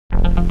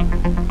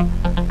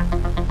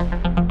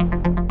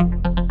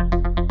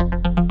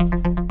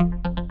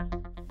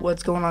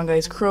What's going on,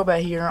 guys?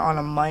 Crobat here on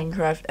a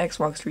Minecraft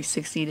Xbox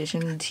 360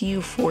 edition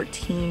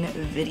TU14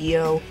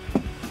 video.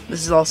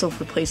 This is also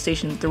for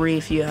PlayStation 3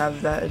 if you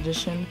have that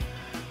edition.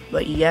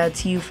 But yeah,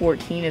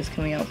 TU14 is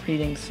coming out pretty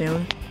dang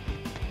soon.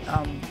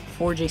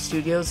 4J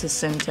Studios has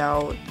sent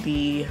out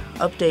the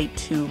update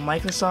to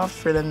Microsoft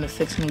for them to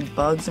fix any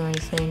bugs or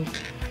anything.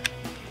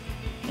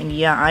 And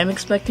yeah, I'm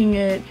expecting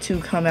it to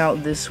come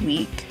out this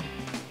week.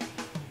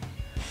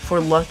 For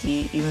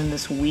lucky, even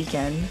this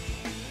weekend.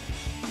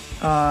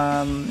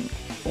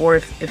 Or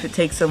if it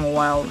takes them a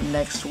while,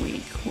 next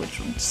week, which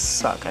would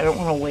suck. I don't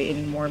want to wait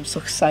anymore. I'm so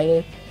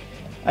excited.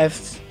 I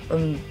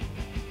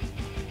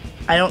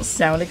don't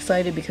sound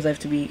excited because I have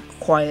to be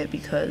quiet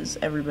because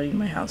everybody in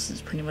my house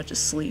is pretty much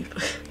asleep.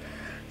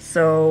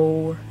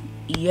 So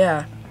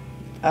yeah,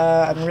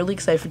 I'm really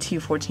excited for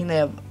TU14. They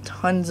have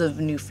tons of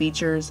new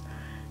features,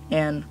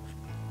 and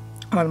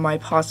on my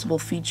possible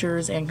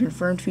features and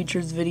confirmed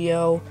features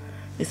video,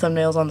 the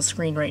thumbnail's on the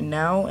screen right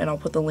now, and I'll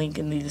put the link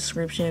in the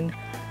description.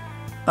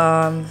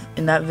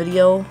 In that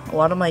video, a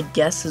lot of my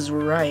guesses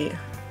were right,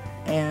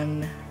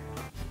 and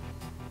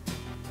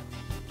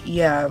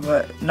yeah,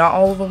 but not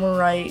all of them were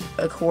right,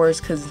 of course,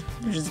 because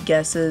they're just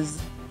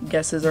guesses.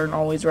 Guesses aren't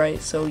always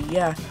right, so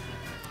yeah,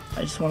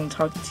 I just want to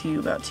talk to you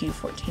about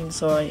TU14,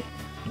 so I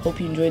hope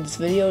you enjoyed this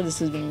video. This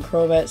has been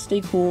Crobat.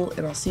 Stay cool,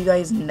 and I'll see you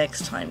guys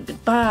next time.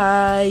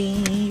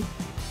 Goodbye!